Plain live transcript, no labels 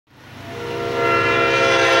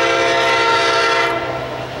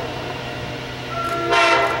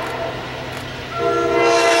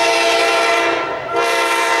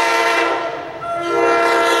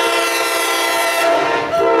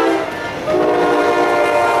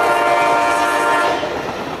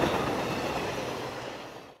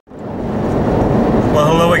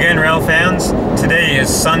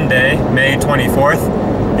Sunday, May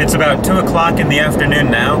 24th. It's about 2 o'clock in the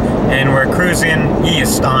afternoon now, and we're cruising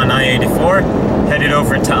east on I-84, headed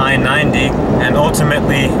over to I-90, and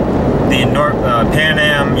ultimately the Pan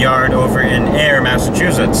Am yard over in Ayer,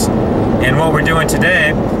 Massachusetts. And what we're doing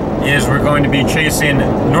today is we're going to be chasing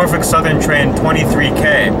Norfolk Southern Train 23K,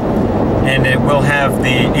 and it will have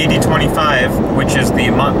the 8025, which is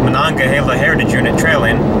the Monongahela Heritage Unit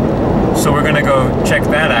trailing. So we're going to go check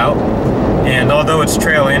that out. And although it's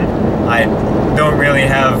trailing, I don't really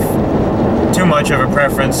have too much of a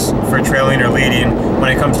preference for trailing or leading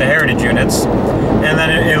when it comes to heritage units. And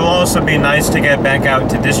then it'll also be nice to get back out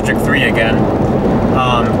to District 3 again,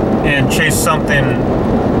 and chase something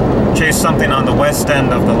on the west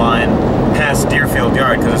end of the line past Deerfield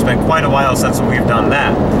Yard, because it's been quite a while since we've done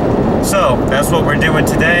that. So that's what we're doing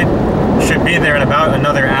today. Should be there in about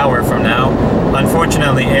another hour from now.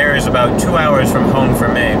 Unfortunately, Ayer is about 2 hours from home for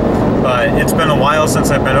me, but it's been a while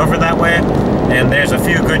since I've been over that way, and there's a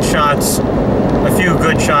few good shots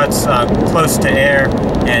close to Ayer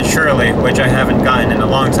and Shirley, which I haven't gotten in a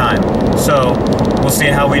long time. So we'll see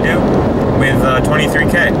how we do with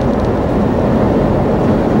 23K.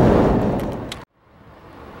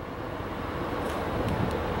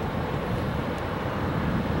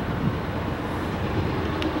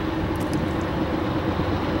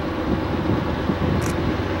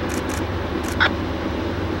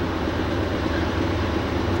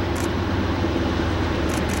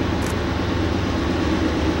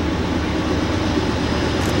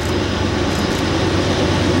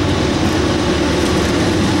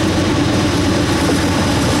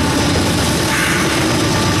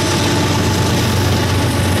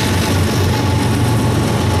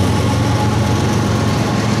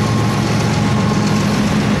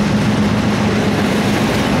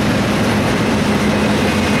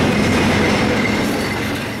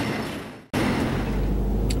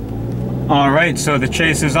 Alright, so the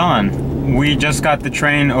chase is on. We just got the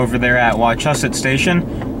train over there at Wachusett Station,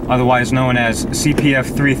 otherwise known as CPF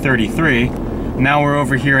 333. Now we're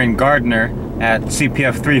over here in Gardner at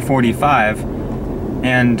CPF 345,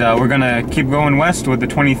 and we're gonna keep going west with the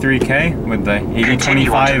 23K with the 8025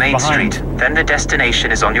 Continue onto Main behind. Street, then the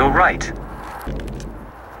destination is on your right.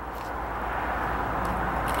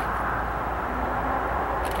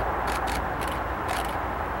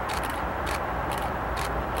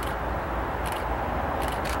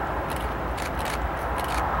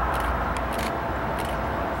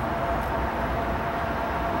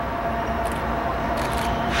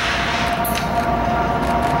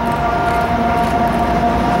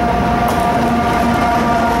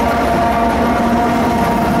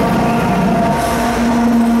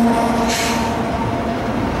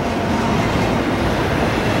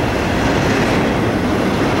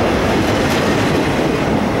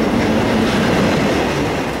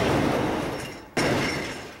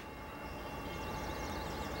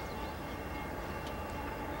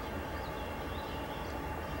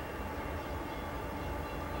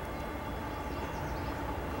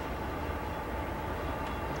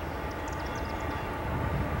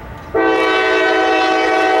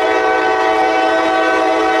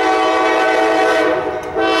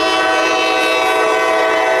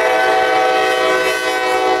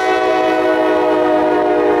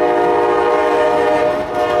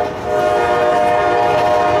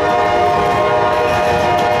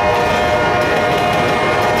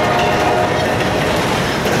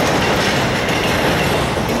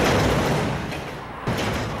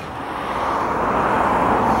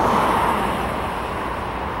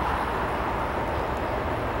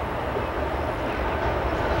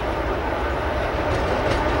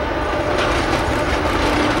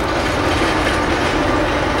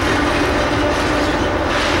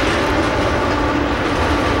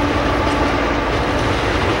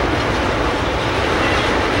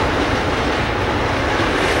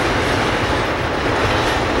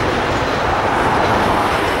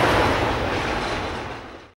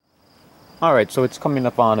 Alright, so it's coming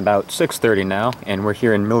up on about 6:30 now, and we're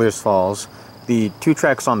here in Millers Falls. The two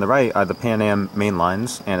tracks on the right are the Pan Am main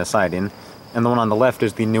lines and a siding, and the one on the left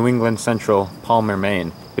is the New England Central Palmer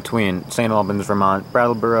Main between St. Albans, Vermont,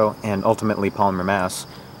 Brattleboro, and ultimately Palmer, Mass.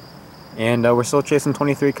 And we're still chasing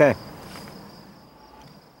 23K.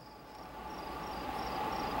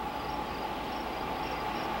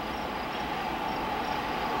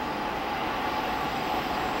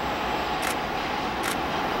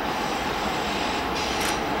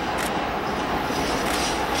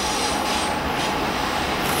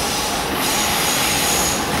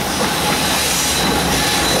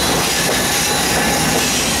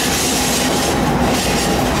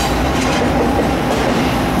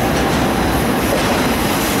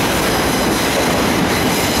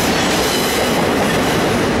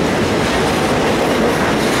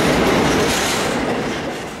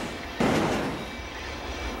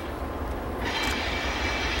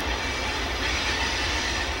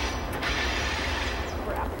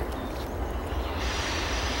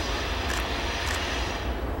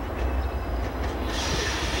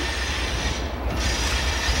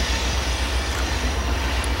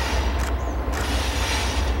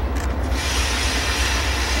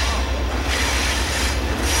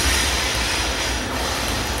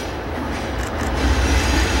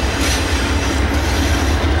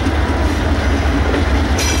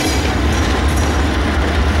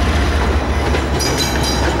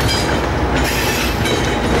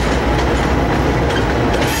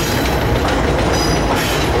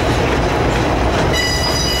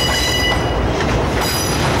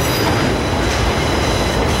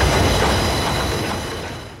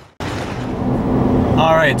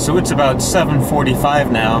 Alright, so it's about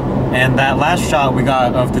 7:45 now, and that last shot we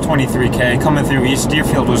got of the 23K coming through East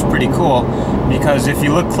Deerfield was pretty cool, because if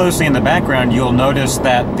you look closely in the background, you'll notice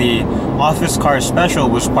that the office car special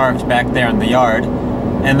was parked back there in the yard,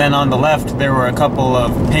 and then on the left there were a couple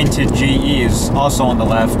of painted GEs also on the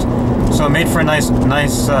left, so it made for a nice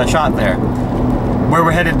shot there. Where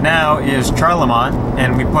we're headed now is Charlemont,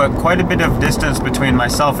 and we put quite a bit of distance between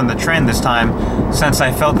myself and the train this time, since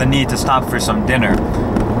I felt the need to stop for some dinner.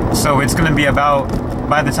 So it's going to be about,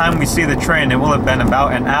 by the time we see the train, it will have been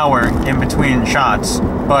about an hour in between shots,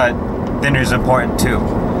 but dinner's important too.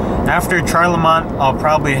 After Charlemont, I'll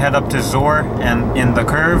probably head up to Zor and in the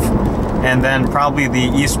curve, and then probably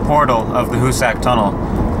the east portal of the Hoosac Tunnel,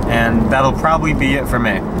 and that'll probably be it for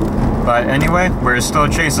me. But anyway, we're still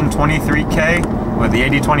chasing 23K with the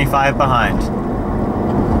 8025 behind.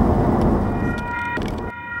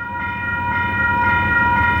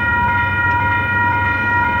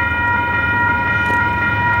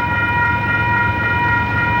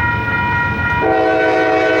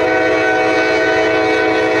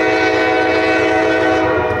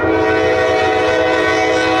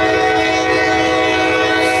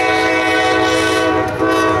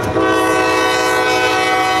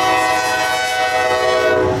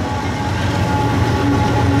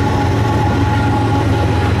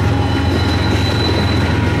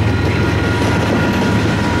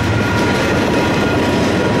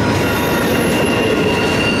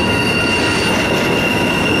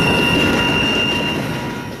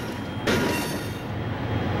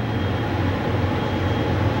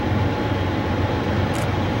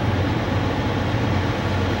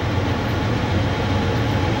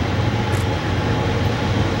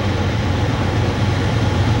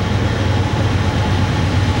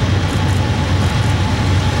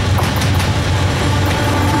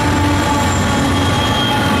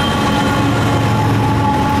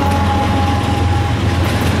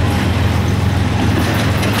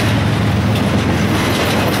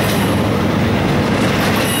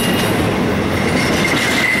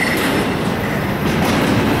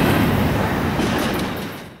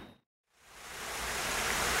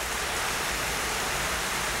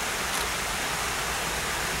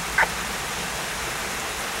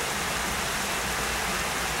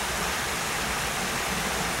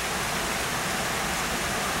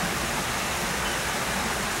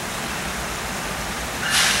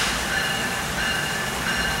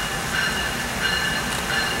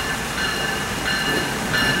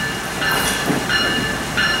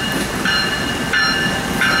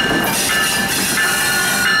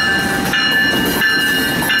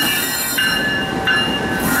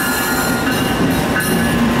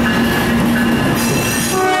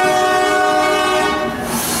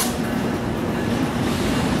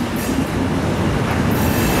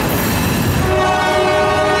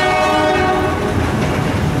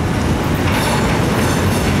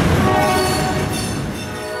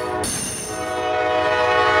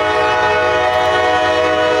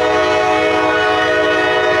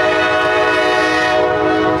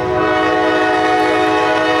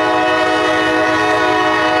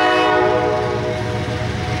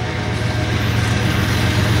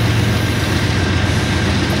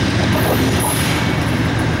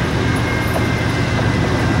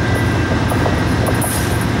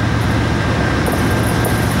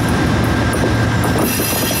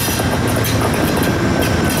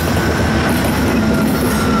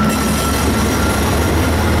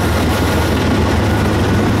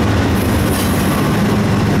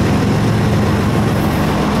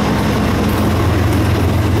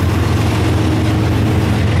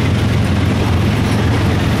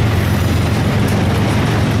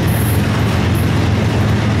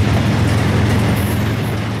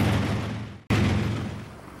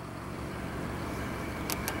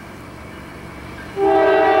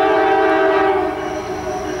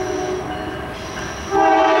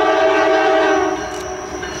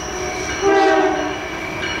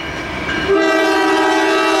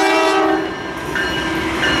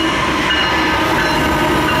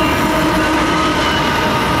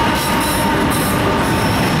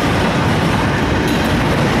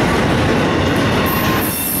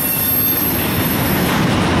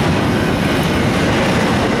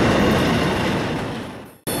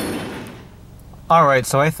 Alright,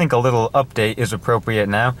 so I think a little update is appropriate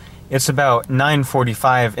now. It's about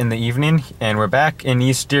 9:45 in the evening, and we're back in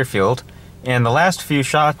East Deerfield, and the last few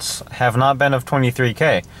shots have not been of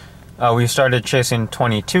 23K. We started chasing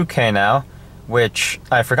 22K now, which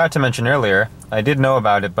I forgot to mention earlier. I did know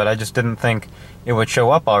about it, but I just didn't think it would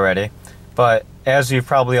show up already. But as you've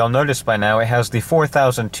probably all noticed by now, it has the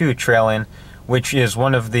 4002 trailing, which is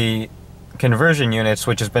one of the conversion units,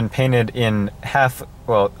 which has been painted in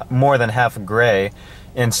more than half gray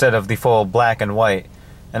instead of the full black and white.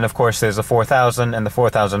 And of course there's the 4000 and the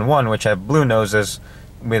 4001, which have blue noses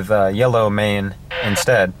with yellow mane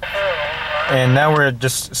instead. And now we're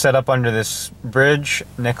just set up under this bridge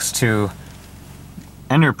next to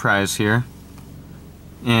Enterprise here,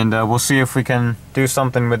 and we'll see if we can do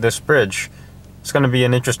something with this bridge. It's going to be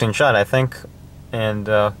an interesting shot, I think, and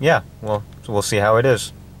yeah, we'll see how it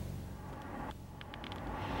is.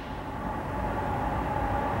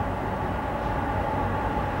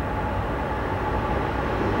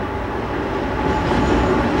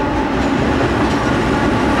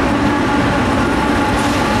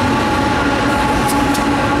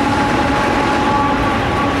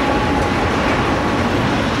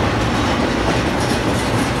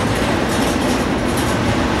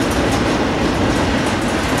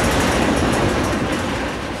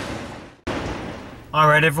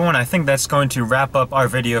 Alright everyone, I think that's going to wrap up our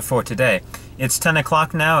video for today. It's 10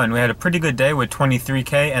 o'clock now and we had a pretty good day with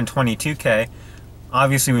 23K and 22K.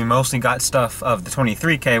 Obviously we mostly got stuff of the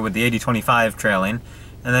 23K with the 8025 trailing,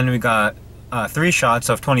 and then we got 3 shots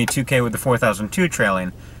of 22K with the 4002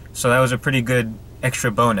 trailing. So that was a pretty good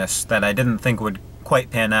extra bonus that I didn't think would quite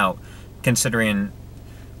pan out, considering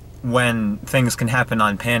when things can happen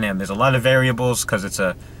on Pan Am. There's a lot of variables because it's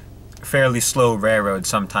a fairly slow railroad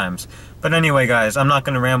sometimes. But anyway guys, I'm not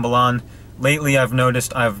going to ramble on. Lately I've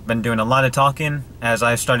noticed I've been doing a lot of talking as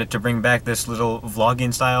I started to bring back this little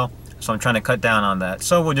vlogging style, so I'm trying to cut down on that.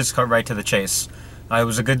 So we'll just cut right to the chase. It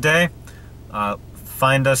was a good day.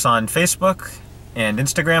 Find us on Facebook and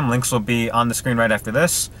Instagram. Links will be on the screen right after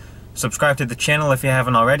this. Subscribe to the channel if you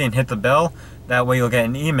haven't already and hit the bell. That way you'll get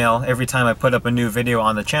an email every time I put up a new video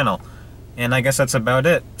on the channel. And I guess that's about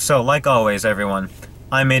it. So like always everyone,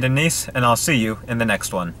 I'm Aidan Neese, and I'll see you in the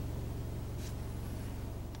next one.